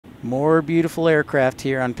More beautiful aircraft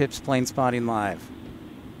here on Pip's Planespotting Live.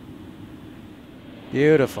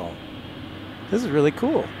 Beautiful. This is really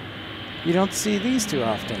cool. You don't see these too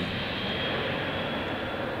often.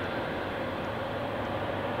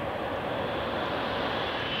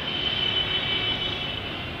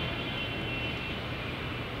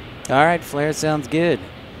 All right, flare sounds good.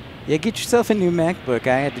 Yeah, get yourself a new MacBook.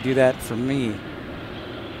 I had to do that for me.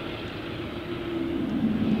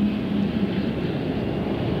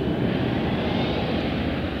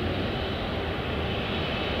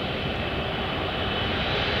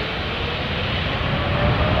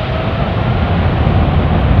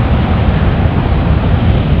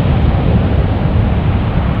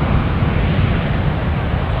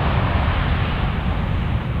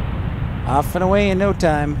 Off and away in no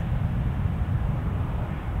time.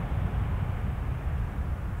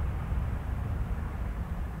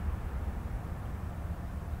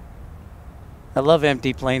 I love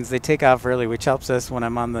empty planes. They take off early, which helps us when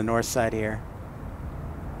I'm on the north side here.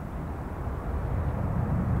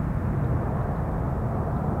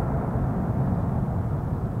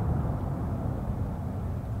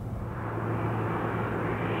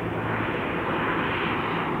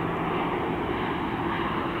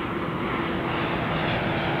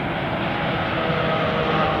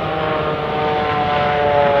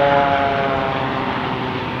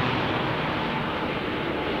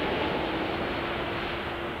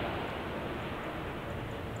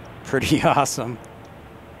 Pretty awesome.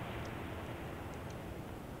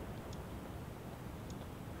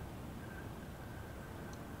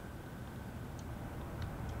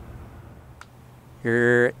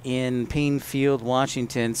 You're in Paine Field,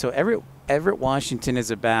 Washington. So Everett, Washington is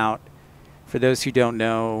about, for those who don't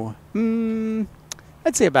know,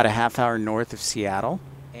 I'd say about a half hour north of Seattle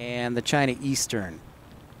and the China Eastern.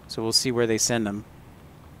 So we'll see where they send them.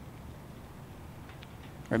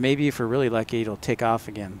 Or maybe if we're really lucky, it'll take off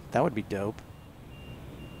again. That would be dope.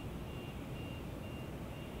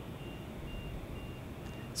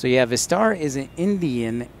 So yeah, Vistar is an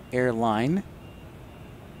Indian airline.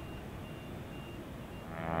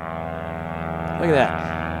 Look at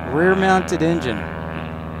that. Rear-mounted engine.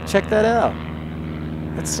 Check that out.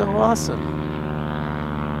 That's so awesome.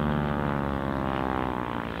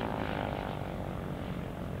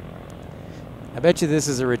 I bet you this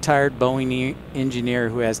is a retired Boeing engineer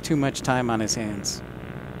who has too much time on his hands.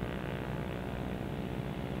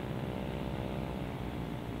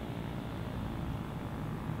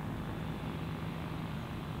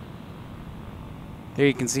 There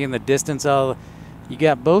you can see in the distance, you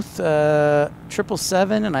got both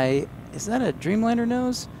 777 and is that a Dreamliner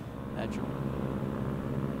nose?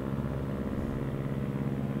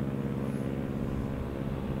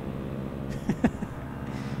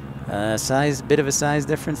 Bit of a size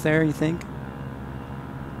difference there, you think?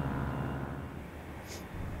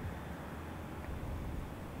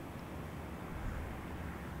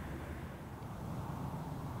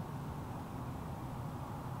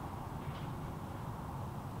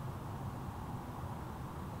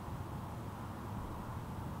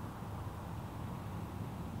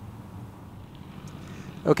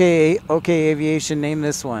 Okay, Aviation, name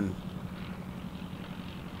this one.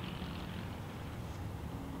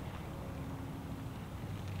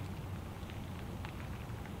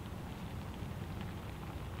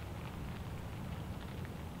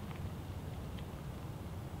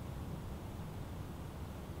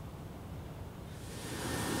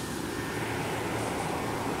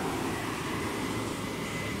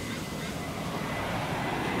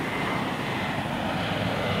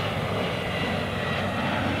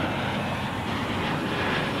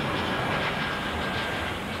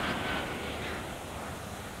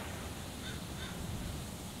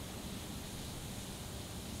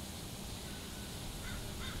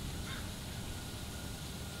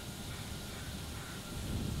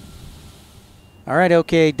 All right,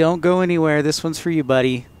 okay, don't go anywhere. This one's for you,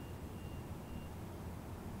 buddy.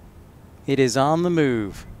 It is on the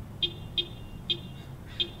move.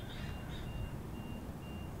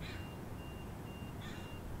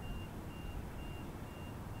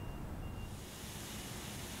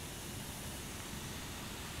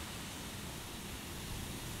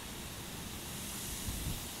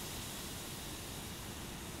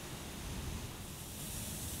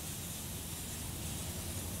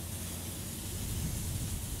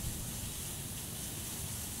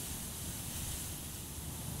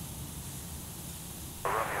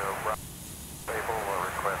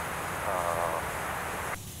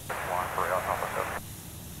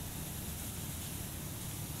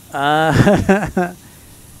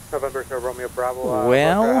 November to Romeo Bravo.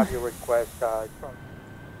 Well, have your request. oh,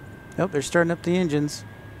 they're starting up the engines.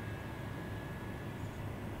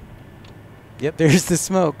 Yep, there's the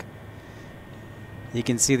smoke. You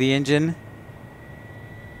can see the engine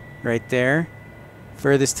right there.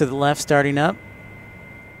 Furthest to the left starting up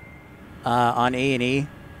on A&E.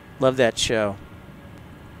 Love that show.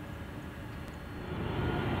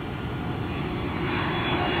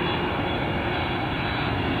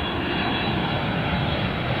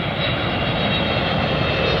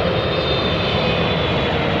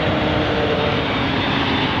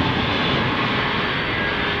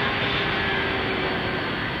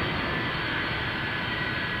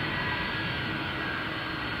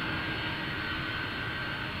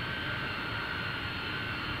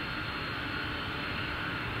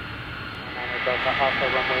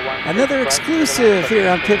 Another exclusive here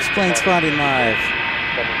on Pip's Planespotting Live.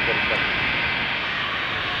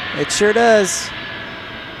 It sure does.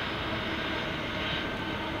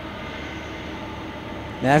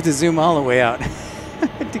 Now I have to zoom all the way out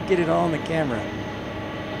to get it all on the camera.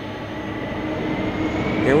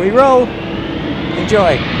 Here we roll.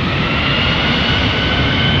 Enjoy.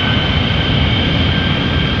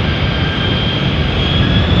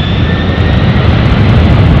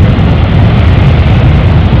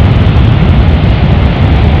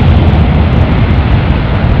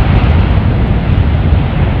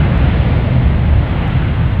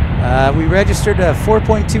 We registered a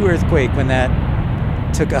 4.2 earthquake when that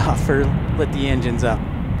took off or lit the engines up.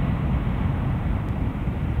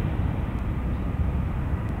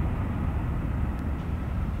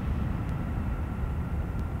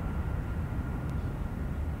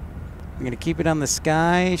 I'm going to keep it on the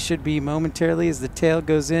sky. Should be momentarily as the tail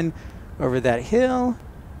goes in over that hill.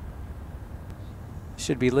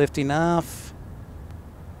 Should be lifting off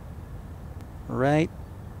right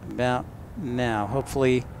about now.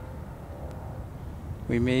 Hopefully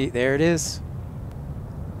we may, there it is.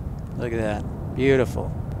 Look at that.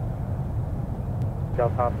 Beautiful.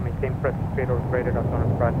 Delta, maintain present speed or rated as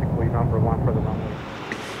soon as practically number 1 for the runway.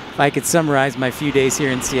 If I could summarize my few days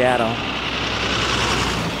here in Seattle.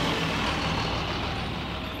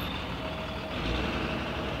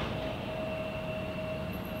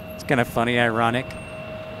 It's kind of funny, ironic.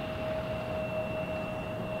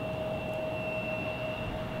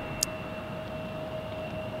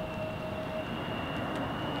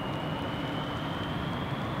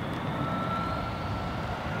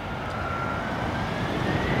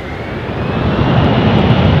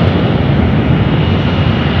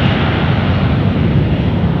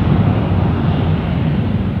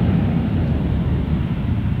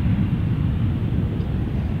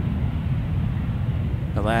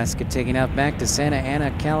 Alaska taking out back to Santa Ana,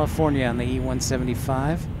 California on the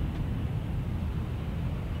E-175.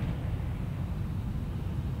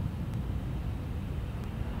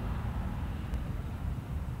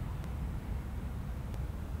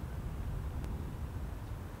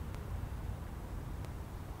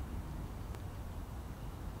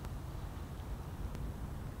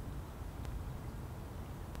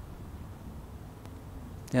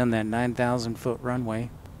 Down that 9,000-foot runway.